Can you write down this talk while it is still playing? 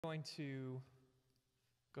going to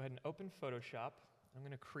go ahead and open Photoshop. I'm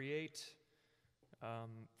going to create,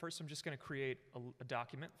 first I'm just going to create a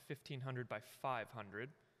document, 1500 by 500.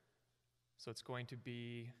 So it's going to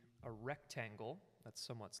be a rectangle that's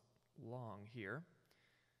somewhat long here.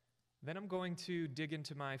 Then I'm going to dig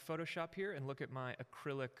into my Photoshop here and look at my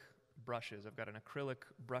acrylic brushes. I've got an acrylic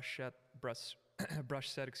brush set,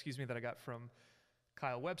 that I got from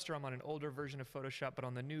Kyle Webster. I'm on an older version of Photoshop, but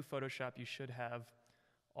on the new Photoshop you should have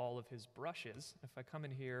all of his brushes. If I come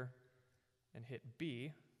in here and hit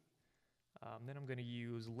B, then I'm going to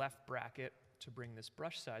use left bracket to bring this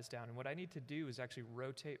brush size down. And what I need to do is actually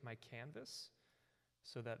rotate my canvas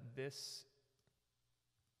so that this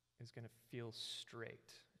is going to feel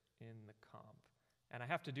straight in the comp. And I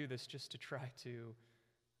have to do this just to try to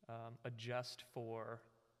adjust for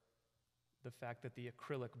the fact that the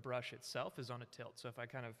acrylic brush itself is on a tilt. So if I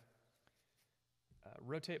kind of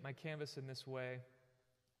rotate my canvas in this way,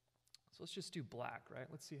 so let's just do black, right?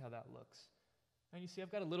 Let's see how that looks. And you see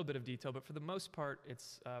I've got a little bit of detail, but for the most part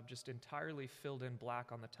it's just entirely filled in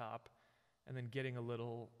black on the top and then getting a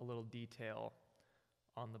little detail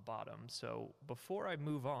on the bottom. So before I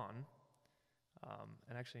move on,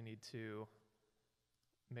 and actually need to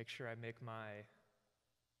make sure I make my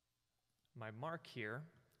mark here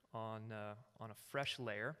on a fresh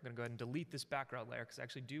layer. I'm going to go ahead and delete this background layer because I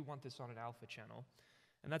actually do want this on an alpha channel.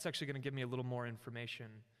 And that's actually going to give me a little more information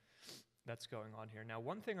that's going on here. Now,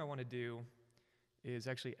 one thing I want to do is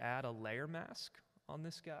actually add a layer mask on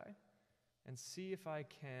this guy and see if I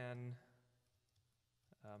can,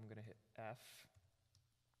 I'm going to hit F,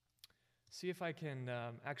 see if I can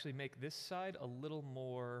actually make this side a little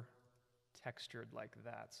more textured like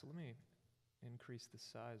that. So let me increase the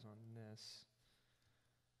size on this.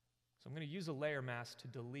 So I'm going to use a layer mask to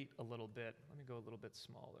delete a little bit. Let me go a little bit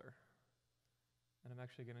smaller. And I'm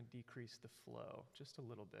actually going to decrease the flow just a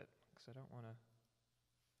little bit because I don't want to.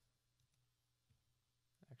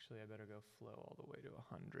 Actually, I better go flow all the way to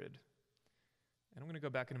 100. And I'm going to go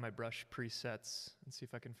back into my brush presets and see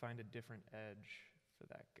if I can find a different edge for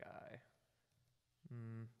that guy.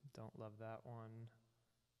 Don't love that one.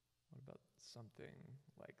 What about something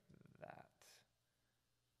like that?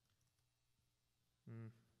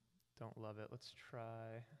 Don't love it. Let's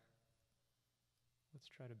try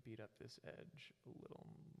to beat up this edge a little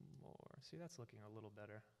more. See, that's looking a little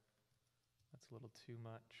better. That's a little too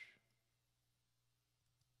much.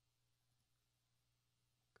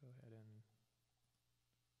 Go ahead and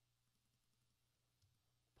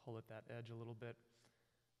pull at that edge a little bit.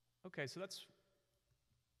 Okay, so that's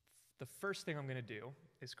the first thing I'm going to do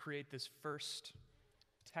is create this first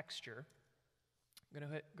texture. I'm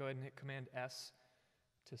going to go ahead and hit Command S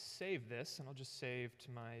to save this, and I'll just save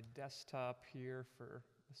to my desktop here for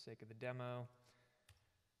the sake of the demo.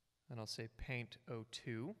 And I'll say Paint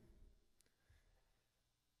 02.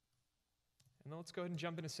 And then let's go ahead and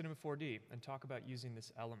jump into Cinema 4D and talk about using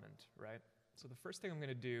this element, right? So the first thing I'm going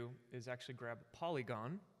to do is actually grab a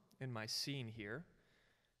polygon in my scene here,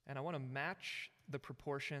 and I want to match the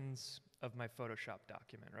proportions of my Photoshop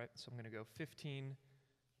document, right? So I'm going to go 15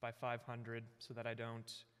 by 500 so that I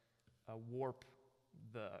don't warp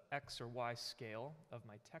the X or Y scale of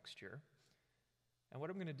my texture. And what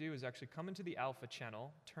I'm going to do is actually come into the alpha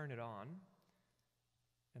channel, turn it on,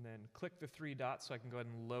 and then click the three dots so I can go ahead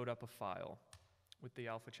and load up a file with the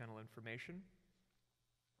alpha channel information.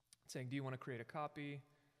 It's saying, do you want to create a copy?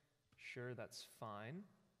 Sure, that's fine.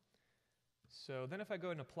 So then if I go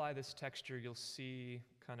ahead and apply this texture, you'll see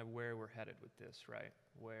kind of where we're headed with this, right?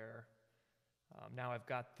 Where now I've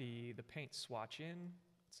got the paint swatch in,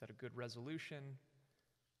 it's at a good resolution,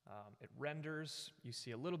 it renders, you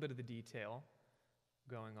see a little bit of the detail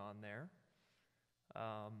going on there.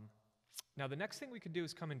 Now the next thing we could do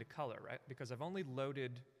is come into color, right? Because I've only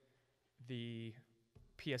loaded the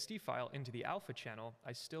PSD file into the alpha channel,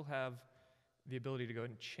 I still have the ability to go ahead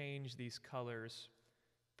and change these colors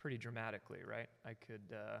pretty dramatically, right? I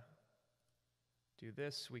could do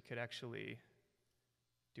this. We could actually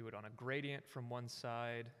do it on a gradient from one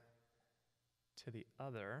side to the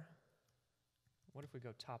other. What if we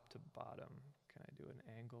go top to bottom? Can I do an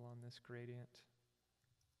angle on this gradient?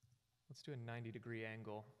 Let's do a 90-degree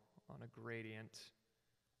angle on a gradient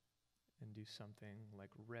and do something like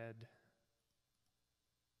red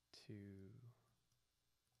to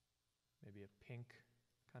maybe a pink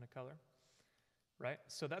kind of color. Right?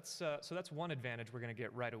 So that's one advantage we're going to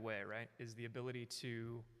get right away, right? Is the ability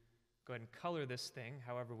to go ahead and color this thing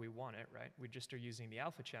however we want it, right? We just are using the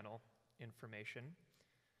alpha channel information.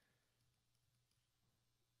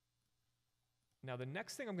 Now the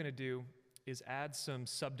next thing I'm going to do is add some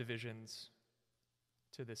subdivisions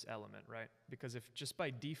to this element, right? Because if just by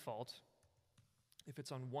default, if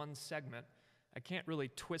it's on one segment, I can't really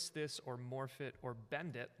twist this or morph it or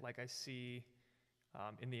bend it like I see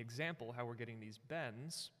in the example, how we're getting these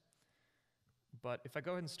bends. But if I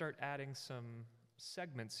go ahead and start adding some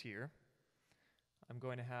segments here, I'm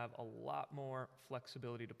going to have a lot more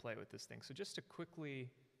flexibility to play with this thing. So just to quickly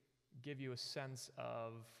give you a sense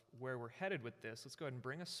of where we're headed with this, let's go ahead and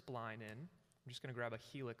bring a spline in. I'm just going to grab a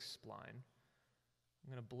Helix Spline. I'm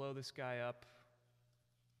going to blow this guy up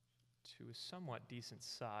to a somewhat decent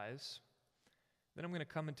size. Then I'm going to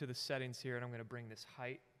come into the settings here and I'm going to bring this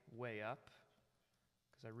height way up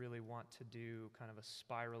because I really want to do kind of a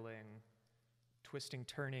spiraling, twisting,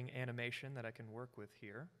 turning animation that I can work with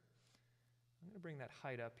here. I'm going to bring that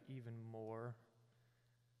height up even more,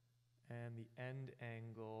 and the end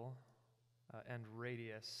angle, end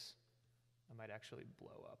radius, I might actually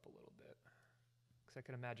blow up a little bit, because I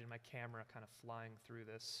can imagine my camera kind of flying through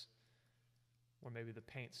this, where maybe the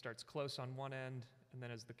paint starts close on one end, and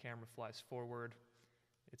then as the camera flies forward,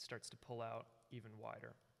 it starts to pull out even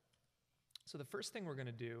wider. So the first thing we're going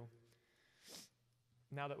to do,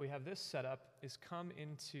 now that we have this set up, is come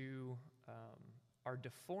into our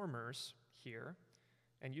deformers here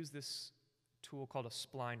and use this tool called a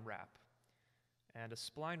Spline Wrap. And a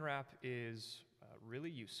Spline Wrap is really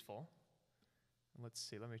useful. And let's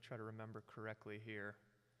see, let me try to remember correctly here.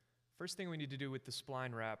 First thing we need to do with the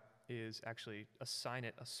Spline Wrap is actually assign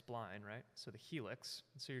it a spline, right? So the helix.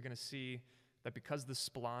 And so you're going to see that because the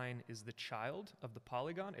spline is the child of the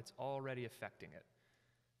polygon, it's already affecting it.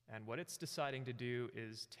 And what it's deciding to do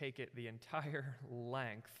is take it the entire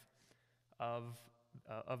length of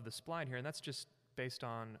the spline here, and that's just based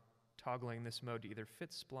on toggling this mode to either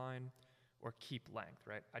fit spline or keep length,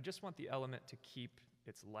 right? I just want the element to keep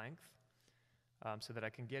its length so that I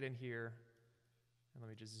can get in here, and let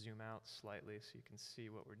me just zoom out slightly so you can see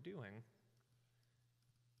what we're doing.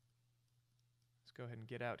 Let's go ahead and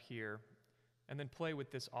get out here, and then play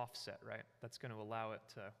with this offset, right? That's going to allow it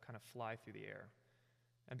to kind of fly through the air.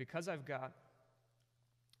 And because I've got,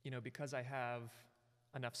 because I have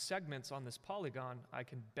enough segments on this polygon, I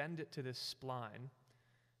can bend it to this spline.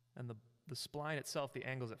 And the spline itself, the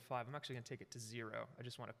angle's at 5. I'm actually going to take it to 0. I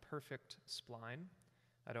just want a perfect spline.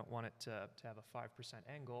 I don't want it to have a 5%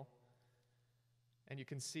 angle. And you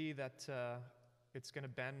can see that it's going to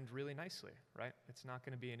bend really nicely, right? It's not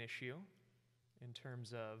going to be an issue in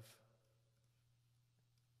terms of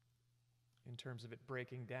it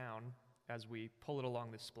breaking down as we pull it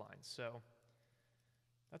along this spline. So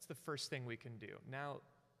that's the first thing we can do. Now,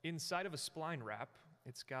 inside of a spline wrap,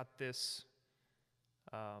 it's got this,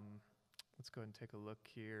 let's go ahead and take a look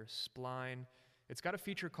here, spline. It's got a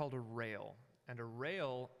feature called a rail, and a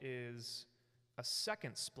rail is a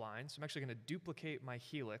second spline. So I'm actually going to duplicate my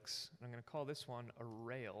helix, and I'm going to call this one a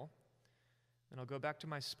rail. And I'll go back to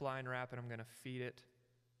my spline wrap, and I'm going to feed it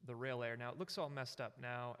the rail layer. Now, it looks all messed up.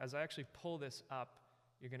 Now, as I actually pull this up,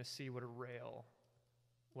 you're going to see what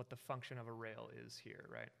the function of a rail is here,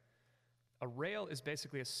 right? A rail is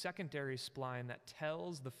basically a secondary spline that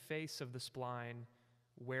tells the face of the spline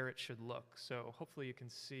where it should look. So hopefully you can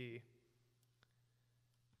see,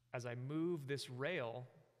 as I move this rail,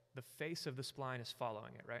 the face of the spline is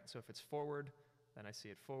following it, right? So if it's forward, then I see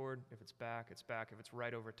it forward. If it's back, it's back. If it's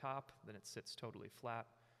right over top, then it sits totally flat.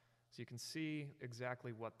 So you can see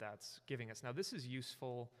exactly what that's giving us. Now this is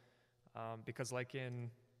useful because like in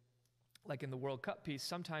the World Cup piece,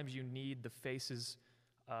 sometimes you need the faces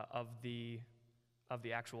of the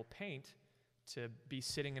actual paint to be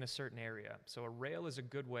sitting in a certain area. So a rail is a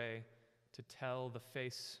good way to tell the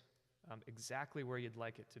face exactly where you'd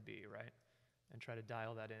like it to be, right? And try to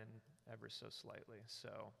dial that in ever so slightly.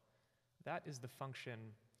 So that is the function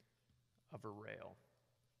of a rail.